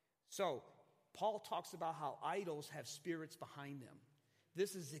 So Paul talks about how idols have spirits behind them.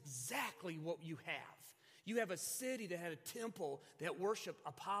 This is exactly what you have. You have a city that had a temple that worshiped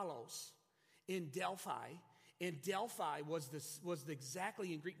Apollos in Delphi. And Delphi was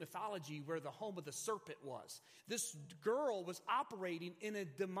exactly in Greek mythology where the home of the serpent was. This girl was operating in a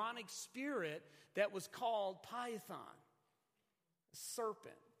demonic spirit that was called Python,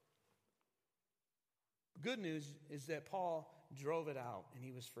 serpent. Good news is that Paul drove it out and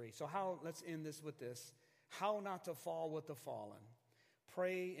he was free. So let's end this with this. How not to fall with the fallen.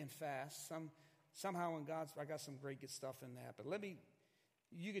 Pray and fast. Somehow in God's, I got some great good stuff in that. But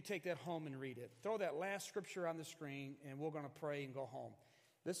you could take that home and read it. Throw that last scripture on the screen and we're going to pray and go home.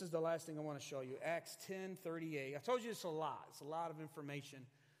 This is the last thing I want to show you. Acts 10:38. I told you it's a lot. It's a lot of information,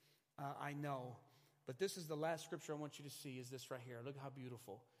 I know. But this is the last scripture I want you to see is this right here. Look how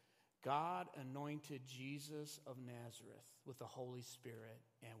beautiful. God anointed Jesus of Nazareth with the Holy Spirit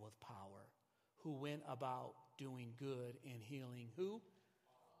and with power, who went about doing good and healing who?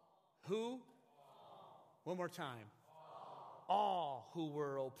 Who? One more time. All who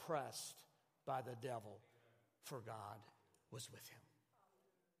were oppressed by the devil, for God was with him.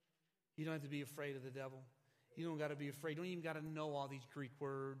 You don't have to be afraid of the devil. You don't got to be afraid. You don't even got to know all these Greek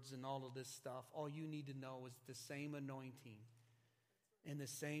words and all of this stuff. All you need to know is the same anointing and the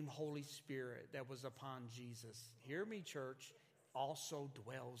same Holy Spirit that was upon Jesus. Hear me, church, also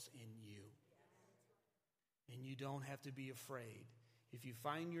dwells in you. And you don't have to be afraid. If you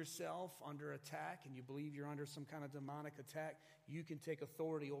find yourself under attack and you believe you're under some kind of demonic attack, you can take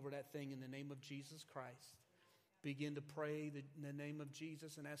authority over that thing in the name of Jesus Christ. Begin to pray in the name of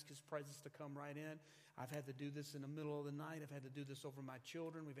Jesus and ask his presence to come right in. I've had to do this in the middle of the night. I've had to do this over my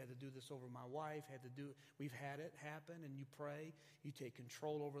children. We've had to do this over my wife. We've had it happen, and you pray. You take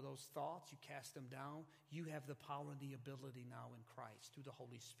control over those thoughts. You cast them down. You have the power and the ability now in Christ through the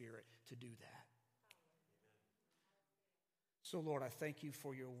Holy Spirit to do that. So, Lord, I thank you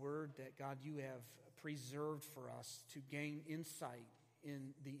for your word that, God, you have preserved for us to gain insight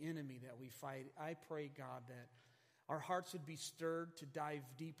in the enemy that we fight. I pray, God, that our hearts would be stirred to dive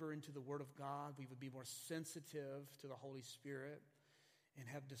deeper into the Word of God. We would be more sensitive to the Holy Spirit and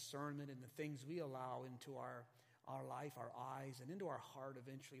have discernment in the things we allow into our life, our eyes, and into our heart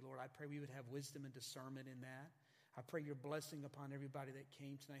eventually, Lord. I pray we would have wisdom and discernment in that. I pray your blessing upon everybody that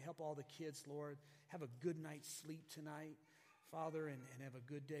came tonight. Help all the kids, Lord, have a good night's sleep tonight, Father, and have a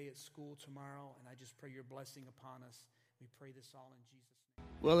good day at school tomorrow. And I just pray your blessing upon us. We pray this all in Jesus' name.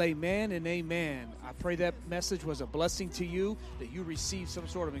 Well, amen and amen. I pray that message was a blessing to you, that you received some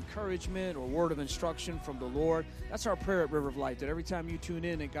sort of encouragement or word of instruction from the Lord. That's our prayer at River of Life, that every time you tune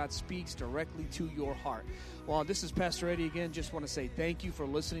in, that God speaks directly to your heart. Well, this is Pastor Eddie again. Just want to say thank you for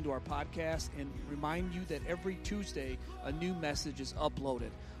listening to our podcast and remind you that every Tuesday a new message is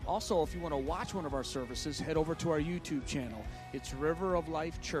uploaded. Also, if you want to watch one of our services, head over to our YouTube channel. It's River of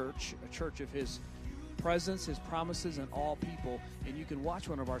Life Church, a church of his presence, His promises in all people, and you can watch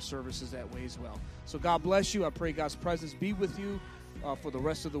one of our services that way as well. So God bless you. I pray God's presence be with you for the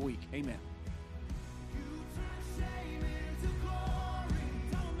rest of the week. Amen.